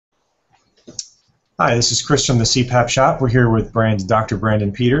Hi, this is Chris from the CPAP shop. We're here with Dr.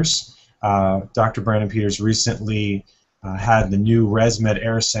 Brandon Peters. Dr. Brandon Peters recently had the new ResMed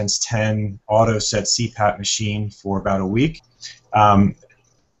AirSense 10 AutoSet CPAP machine for about a week.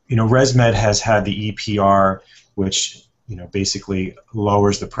 ResMed has had the EPR, which basically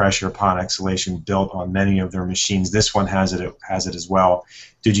lowers the pressure upon exhalation, built on many of their machines. This one has it as well.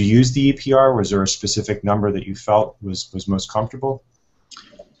 Did you use the EPR? Was there a specific number that you felt was most comfortable?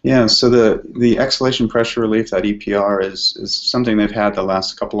 Yeah, so the exhalation pressure relief, that EPR, is something they've had the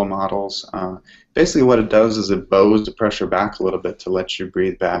last couple of models. Basically what it does is it bows the pressure back a little bit to let you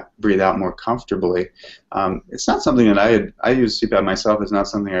breathe out more comfortably. It's not something that I use CPAP myself. It's not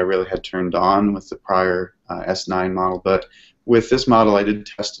something I really had turned on with the prior S9 model, but with this model I did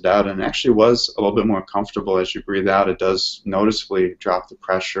test it out, and it actually was a little bit more comfortable. As you breathe out, it does noticeably drop the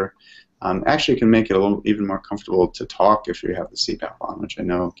pressure. Actually can make it a little even more comfortable to talk if you have the CPAP on, which I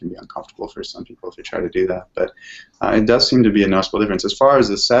know can be uncomfortable for some people if you try to do that. But it does seem to be a noticeable difference. As far as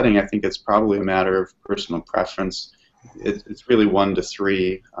the setting, I think it's probably a matter of personal preference. It's really 1 to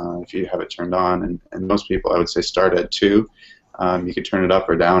 3 if you have it turned on, and most people I would say start at 2. You could turn it up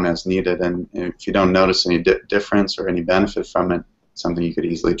or down as needed, and if you don't notice any difference or any benefit from it, it's something you could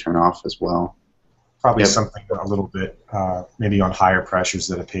easily turn off as well. Probably something a little bit maybe on higher pressures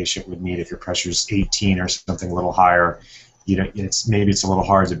that a patient would need. If your pressure is 18 or something a little higher, maybe it's a little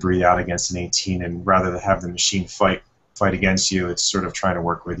hard to breathe out against an 18, and rather than have the machine fight against you, it's sort of trying to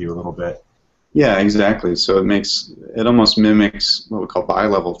work with you a little bit. Yeah, exactly. So it almost mimics what we call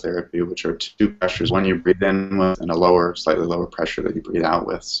bilevel therapy, which are 2 pressures: one you breathe in with and a slightly lower pressure that you breathe out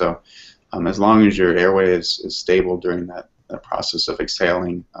with. So as long as your airway is stable during that process of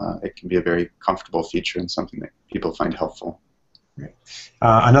exhaling, it can be a very comfortable feature and something that people find helpful. Right.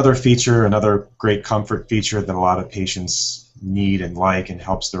 Another feature, another great comfort feature that a lot of patients need and like and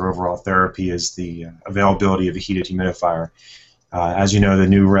helps their overall therapy is the availability of a heated humidifier. As you know, the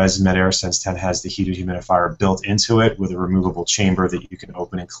new ResMed AirSense 10 has the heated humidifier built into it with a removable chamber that you can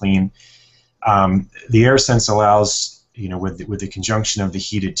open and clean. The AirSense allows, with the conjunction of the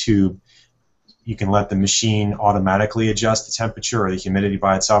heated tube, you can let the machine automatically adjust the temperature or the humidity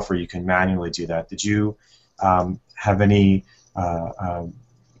by itself, or you can manually do that. Did you have any,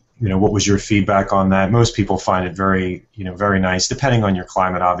 what was your feedback on that? Most people find it very nice, depending on your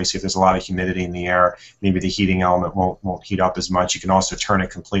climate, obviously. If there's a lot of humidity in the air, maybe the heating element won't heat up as much. You can also turn it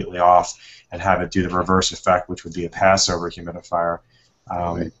completely off and have it do the reverse effect, which would be a passover humidifier.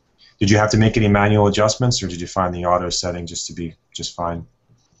 Right. Did you have to make any manual adjustments, or did you find the auto setting just to be just fine?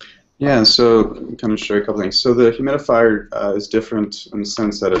 Yeah, so I'm going to show you a couple things. So the humidifier is different in the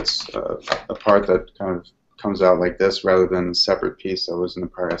sense that it's a part that kind of comes out like this rather than a separate piece that was in the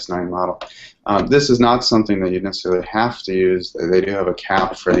prior S9 model. This is not something that you necessarily have to use. They do have a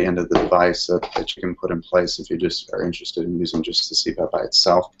cap for the end of the device that you can put in place if you just are interested in using just the CPAP by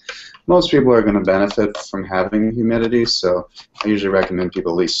itself. Most people are going to benefit from having humidity, so I usually recommend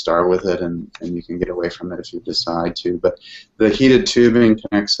people at least start with it, and you can get away from it if you decide to. But the heated tubing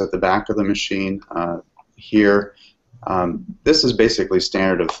connects at the back of the machine here. This is basically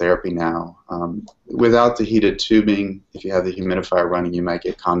standard of therapy now. Without the heated tubing, if you have the humidifier running, you might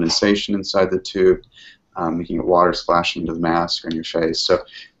get condensation inside the tube. You can get water splashing into the mask or in your face.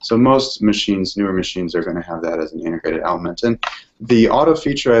 So most machines, newer machines, are going to have that as an integrated element. And the auto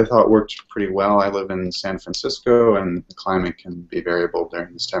feature I thought worked pretty well. I live in San Francisco, and the climate can be variable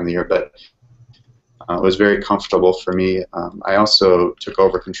during this time of the year, but it was very comfortable for me. I also took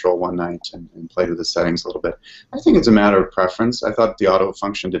over control one night and played with the settings a little bit. I think it's a matter of preference. I thought the auto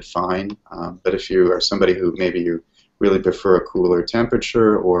function did fine, but if you are somebody who maybe you really prefer a cooler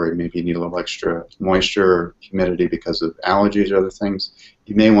temperature, or maybe you need a little extra moisture or humidity because of allergies or other things,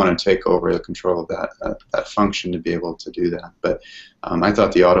 you may want to take over the control of that function to be able to do that. But I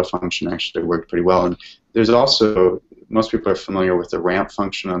thought the auto function actually worked pretty well. And there's also, most people are familiar with the ramp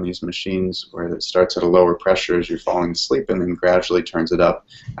function on these machines, where it starts at a lower pressure as you're falling asleep and then gradually turns it up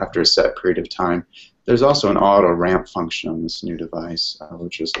after a set period of time. There's also an auto ramp function on this new device,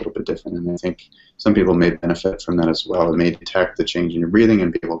 which is a little bit different, and I think some people may benefit from that as well. It may detect the change in your breathing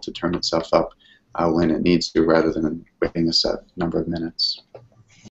and be able to turn itself up when it needs to, rather than waiting a set number of minutes.